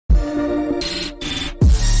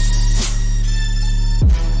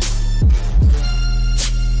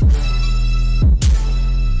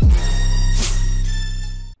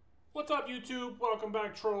YouTube? Welcome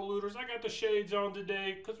back, Troll Looters. I got the shades on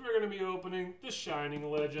today because we're going to be opening the Shining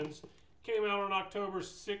Legends. Came out on October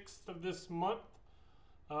 6th of this month.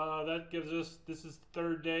 That gives us, this is the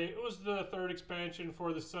third day. It was the third expansion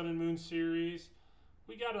for the Sun and Moon series.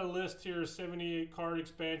 We got a list here of 78 card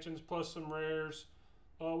expansions plus some rares.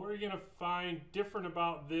 What you're going to find different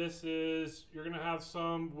about this is you're going to have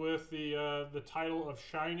some with the title of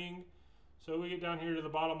Shining. So we get down here to the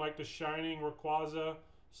bottom like the Shining, Rayquaza,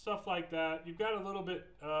 stuff like that. You've got a little bit,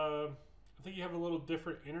 I think you have a little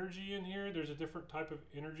different energy in here. There's a different type of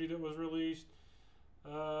energy that was released.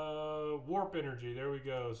 Warp energy, there we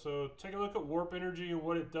go. So take a look at warp energy and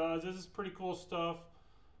what it does. This is pretty cool stuff.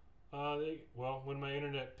 Well, when my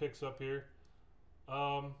internet picks up here.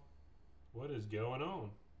 What is going on?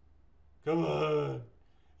 Come on.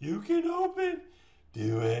 You can open.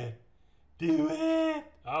 Do it. Do it.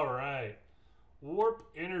 All right. Warp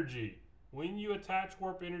energy. When you attach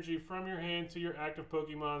warp energy from your hand to your active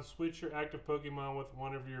Pokemon, switch your active Pokemon with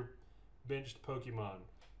one of your benched Pokemon.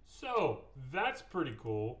 So, that's pretty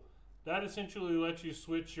cool. That essentially lets you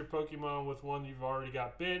switch your Pokemon with one you've already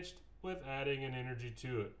got benched with adding an energy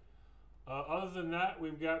to it. Other than that,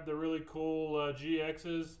 we've got the really cool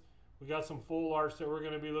GXs. We got some full arts that we're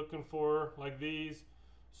going to be looking for, like these.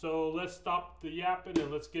 So let's stop the yapping and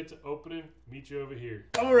let's get to opening. Meet you over here.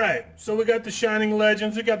 All right, so we got the Shining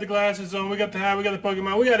Legends. We got the glasses on. We got the hat. We got the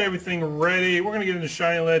Pokemon. We got everything ready. We're going to get into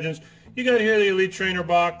Shining Legends. You got here the Elite Trainer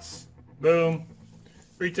box. Boom.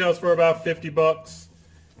 Retails for about 50 bucks.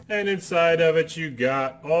 And inside of it, you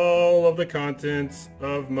got all of the contents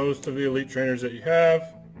of most of the Elite Trainers that you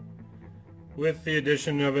have, with the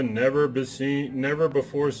addition of a never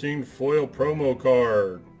before seen foil promo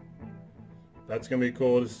card. That's going to be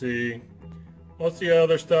cool to see. Most of the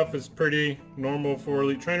other stuff is pretty normal for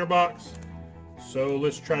Elite Trainer box. So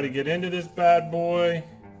let's try to get into this bad boy.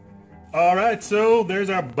 Alright, so there's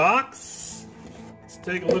our box. Let's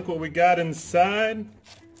take a look what we got inside.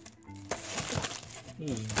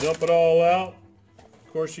 Just dump it all out.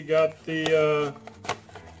 Of course, you got the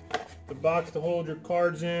box to hold your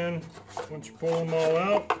cards in once you pull them all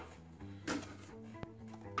out.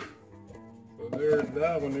 So there's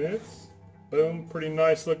that one is. Boom, pretty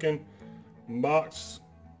nice looking box.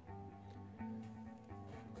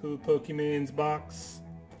 Cool Pokemon's box.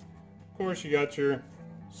 Of course, you got your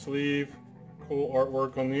sleeve. Cool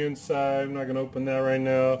artwork on the inside. I'm not going to open that right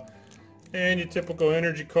now. And your typical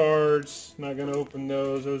energy cards. Not going to open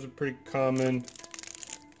those. Those are pretty common.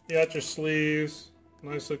 You got your sleeves.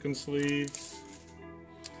 Nice looking sleeves.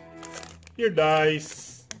 Your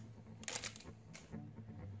dice.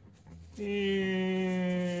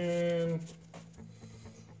 And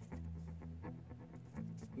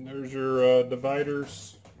there's your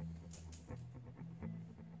dividers.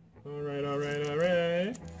 Alright, alright,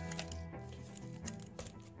 alright.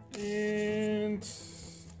 And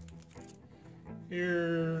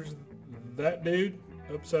here's that dude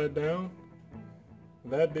upside down.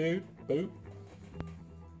 That dude. Boop.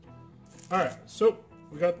 Alright, so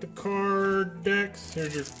we got the card decks.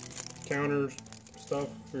 Here's your counters, stuff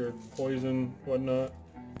for your poison, whatnot.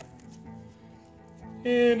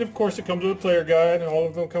 And of course it comes with a player guide. All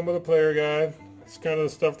of them come with a player guide. It's kind of the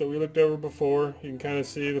stuff that we looked over before. You can kind of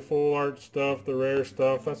see the full art stuff, the rare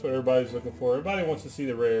stuff. That's what everybody's looking for. Everybody wants to see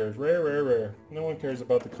the rares. Rare, rare, rare. No one cares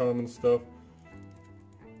about the common stuff.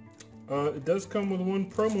 It does come with one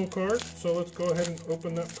promo card, so let's go ahead and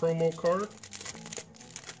open that promo card.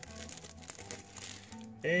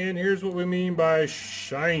 And here's what we mean by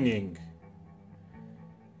shining.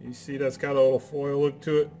 You see that's got a little foil look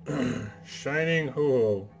to it. Shining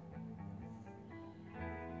Ho-Oh.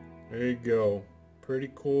 There you go. Pretty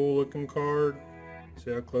cool looking card.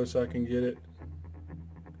 See how close I can get it.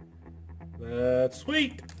 That's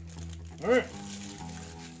sweet. Alright.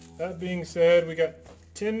 That being said, we got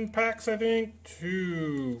 10 packs, I think.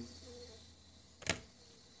 2,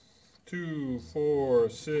 4,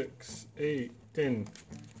 6, 8, 10.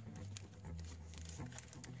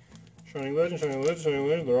 Shining Legends, Shining Legends, Shining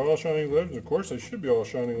Legends. They're all Shining Legends. Of course, they should be all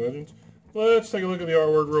Shining Legends. Let's take a look at the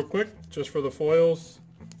artwork real quick, just for the foils.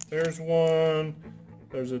 There's one.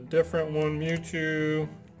 There's a different one, Mewtwo.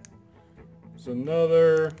 There's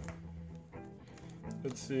another.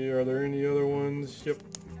 Let's see, are there any other ones? Yep.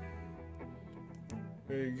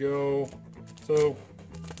 There you go. So,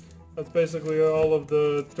 that's basically all of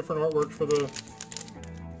the different artwork for the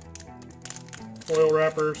foil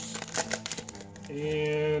wrappers.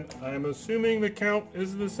 And I'm assuming the count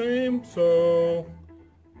is the same, so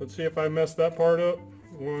let's see if I messed that part up.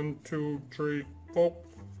 1, 2, 3, 4.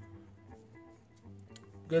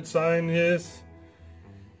 Good sign is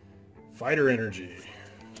Fighter Energy.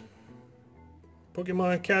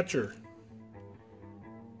 Pokemon Catcher.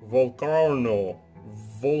 Volcarno.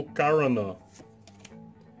 Volcarona.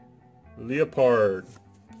 Leopard.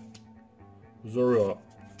 Zora.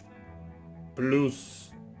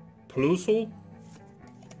 Plusle.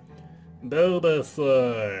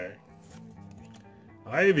 Bulbasaur.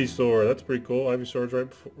 Ivysaur. That's pretty cool. Ivysaur's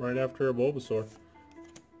right after Bulbasaur.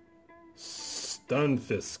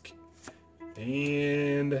 Stunfisk.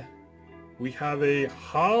 And we have a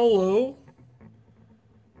hollow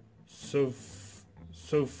Sophocles.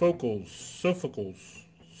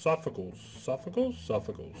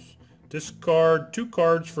 Discard 2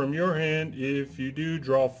 cards from your hand. If you do,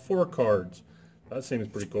 draw 4 cards. That seems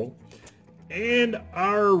pretty cool. And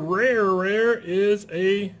our rare is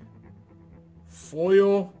a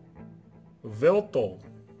foil Veltal.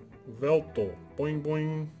 Boing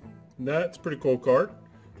boing. That's a pretty cool card.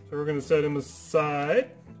 So we're going to set him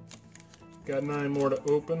aside. Got 9 more to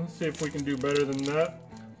open. See if we can do better than that.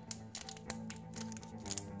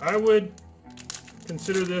 I would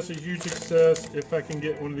consider this a huge success if I can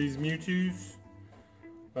get one of these Mewtwo's.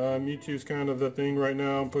 Mewtwo's kind of the thing right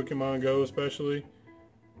now in Pokemon Go especially.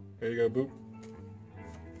 There you go, boop.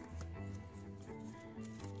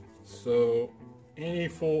 So any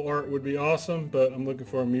full art would be awesome, but I'm looking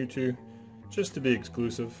for a Mewtwo just to be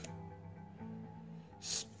exclusive.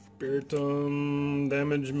 Spiritomb,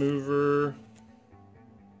 Damage Mover,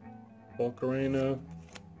 Volcarona,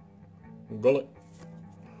 Gullet,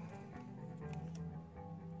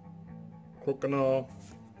 Croconaw,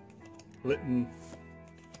 Litten,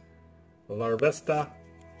 Larvesta,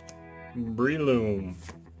 Breloom.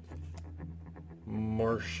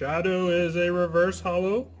 Marshadow is a reverse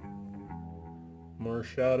hollow.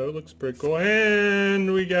 Marshadow looks pretty cool.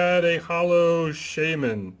 And we got a hollow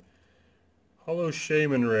Shaman. Hollow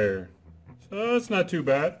Shaman rare. So it's not too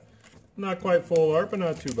bad. Not quite full art, but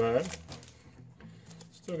not too bad.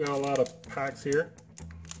 Still got a lot of packs here.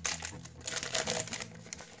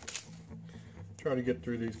 Try to get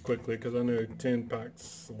through these quickly because I know 10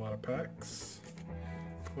 packs, a lot of packs.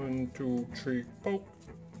 1, 2, 3, 4.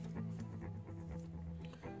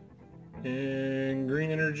 And Green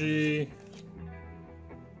Energy,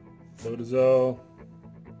 Lodazel,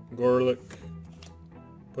 Gorlick,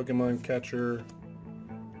 Pokemon Catcher,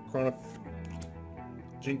 Chronic,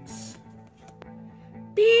 Jinx,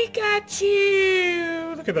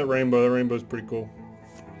 Pikachu! Look at that rainbow. That rainbow's pretty cool.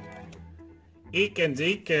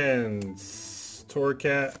 Ekans,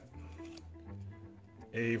 Torcat,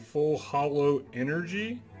 a full hollow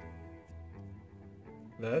energy.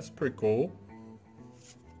 That's pretty cool.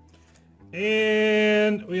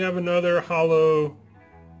 And we have another hollow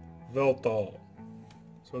Veltal.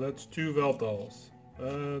 So that's 2 Veltals.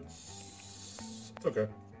 It's okay.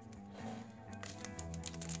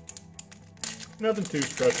 Nothing too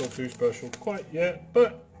special quite yet,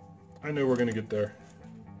 but I know we're gonna get there.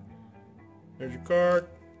 There's your card.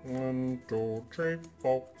 1, 2, 3,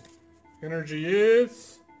 4. Energy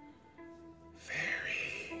is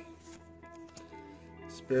Fairy.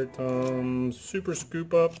 Spiritomb, Super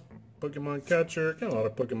Scoop Up, Pokemon Catcher. Got a lot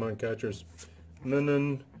of Pokemon Catchers.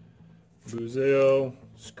 Minun, Buzzeo,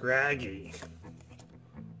 Scraggy.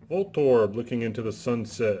 Voltorb looking into the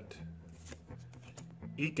sunset.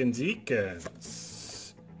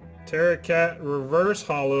 Ekans. Terracat reverse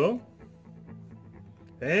hollow.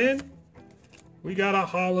 And we got a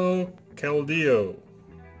hollow Keldeo.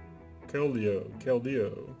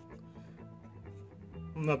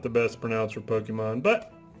 I'm not the best pronouncer of Pokemon,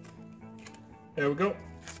 but there we go.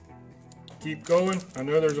 Keep going. I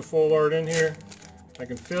know there's a full art in here. I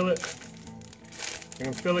can feel it. I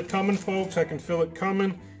can feel it coming, folks. I can feel it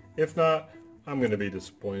coming. If not, I'm going to be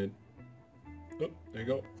disappointed. Oh, there you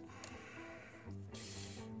go.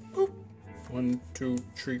 Oop. 1, 2,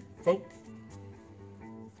 3, 4.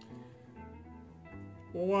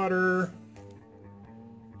 Water.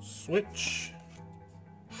 Switch.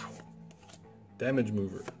 Damage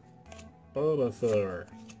Mover. Bulbasaur.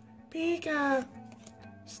 Pika.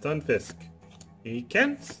 Stunfisk.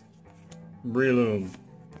 Ekans. Breloom.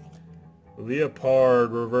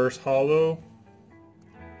 Leopard reverse hollow.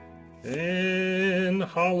 And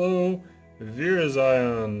hollow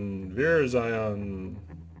Virizion.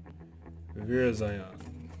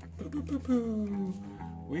 Boo, boo, boo, boo.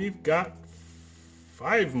 We've got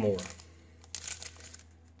 5 more.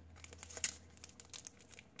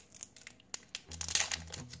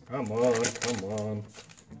 Come on.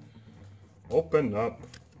 Open up.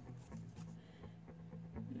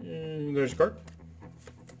 And there's a card.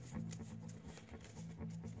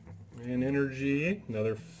 And energy,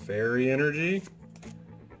 another fairy energy.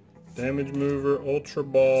 Damage Mover, Ultra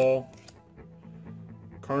Ball,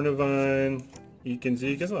 Carnivine, Eakins,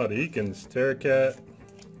 Eakins, a lot of Eakins. Terracat,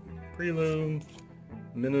 Prelume,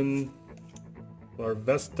 Minin,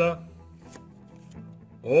 Larvesta,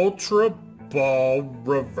 Ultra Ball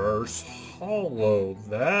Reverse Hollow.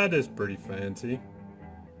 That is pretty fancy.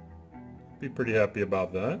 Be pretty happy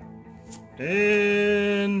about that.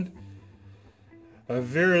 And a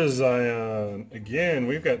Virizion. Again,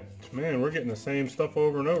 we've got, man, we're getting the same stuff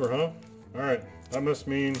over and over, huh? Alright, that must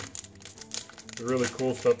mean the really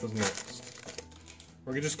cool stuff is next.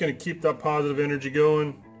 We're just going to keep that positive energy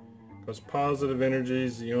going, because positive energy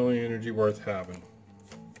is the only energy worth having.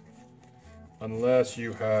 Unless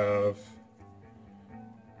you have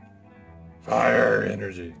fire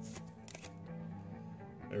energy.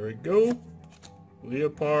 There we go.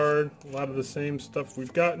 Leopard, a lot of the same stuff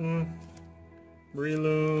we've gotten.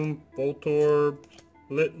 Breloom, Voltorb,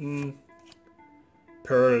 Litten,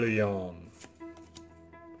 Perleon,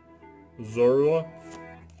 Zorua,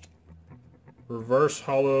 Reverse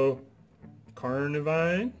Hollow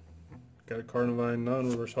Carnivine, got a Carnivine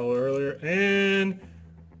non-reverse hollow earlier, and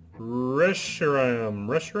Reshiram,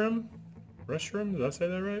 did I say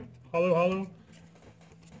that right? Hollow,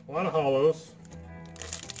 a lot of hollows.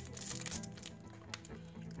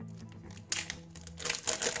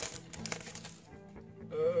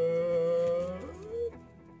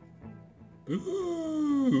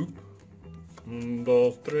 Un,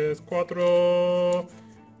 dos, tres, cuatro.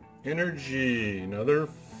 Energy, another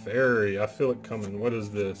fairy. I feel it coming. What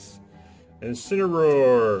is this?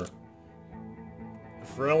 Incineroar,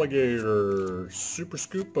 Feraligatr, Super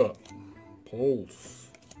Scoop Up,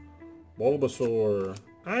 Pulse, Bulbasaur,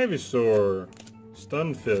 Ivysaur,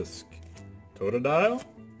 Stunfisk, Totodile,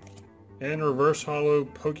 and Reverse Hollow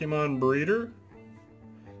Pokemon Breeder,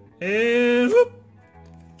 and whoop,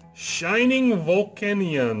 Shining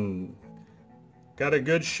Volcanion. Got a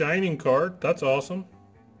good Shining card. That's awesome.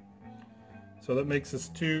 So that makes us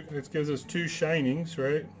two, it gives us two Shinings,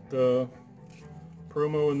 right? The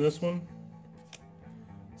promo in this one.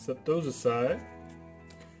 Set those aside.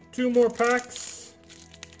 Two more packs.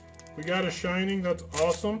 We got a Shining. That's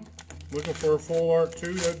awesome. Looking for a full art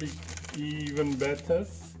too. That'd be even better.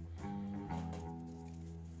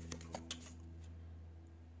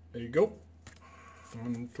 There you go.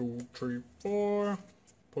 1, 2, 3, 4.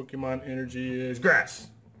 Pokemon energy is grass.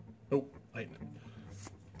 Nope, lightning.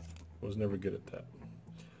 Was never good at that.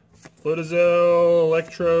 Florizel,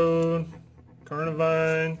 Electrode,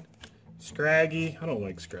 Carnivine, Scraggy. I don't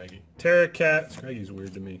like Scraggy. Terracat. Scraggy's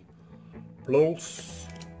weird to me. Pulse,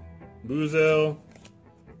 Buizel,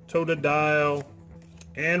 Totodile,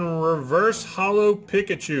 and Reverse Hollow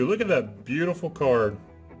Pikachu. Look at that beautiful card.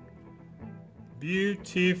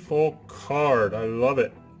 Beautiful card. I love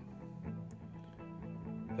it.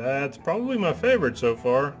 That's probably my favorite so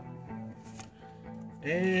far.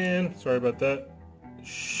 And, sorry about that,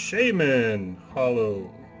 Shaman Hollow.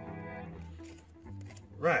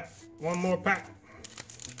 Right, one more pack.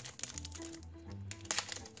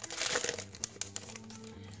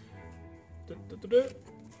 There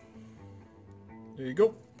you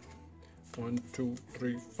go. 1, 2,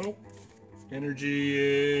 3, 4. Energy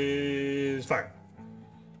is fire.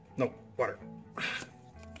 No, water.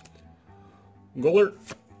 Golert.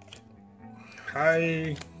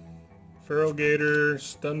 Hi. Feraligatr,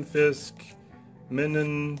 Stunfisk,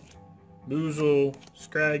 Minin, Buizel,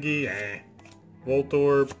 Scraggy,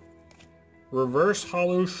 Voltorb, Reverse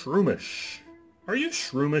Hollow Shroomish. Are you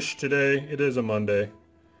Shroomish today? It is a Monday.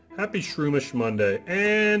 Happy Shroomish Monday.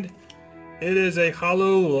 And it is a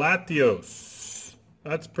Hollow Latios.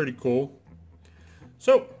 That's pretty cool.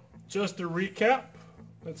 So, just to recap,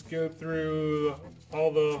 let's go through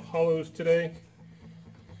all the hollows today.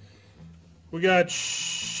 We got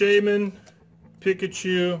Shaman,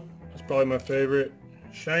 Pikachu, that's probably my favorite.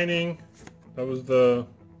 Shining, that was the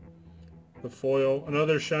foil.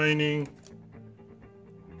 Another Shining.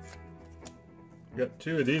 We got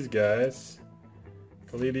two of these guys.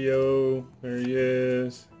 Calidio, there he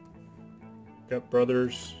is. Got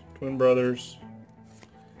brothers, twin brothers.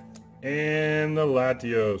 And the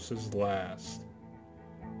Latios is last.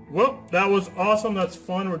 Well, that was awesome. That's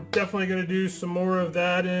fun. We're definitely going to do some more of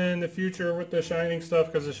that in the future with the Shining stuff,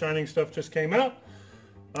 because the Shining stuff just came out.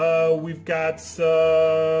 We've got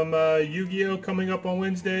some Yu-Gi-Oh! Coming up on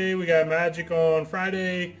Wednesday. We got Magic on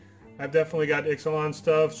Friday. I've definitely got Ixalan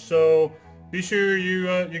stuff. So be sure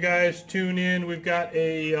you guys tune in. We've got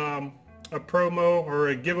a promo or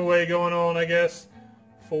a giveaway going on, I guess,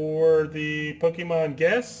 for the Pokemon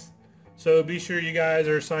Guess. So be sure you guys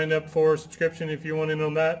are signed up for a subscription if you want in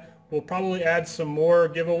on that. We'll probably add some more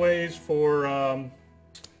giveaways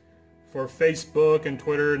for Facebook and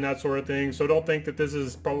Twitter and that sort of thing. So don't think that this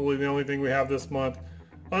is probably the only thing we have this month.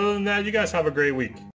 Other than that, you guys have a great week.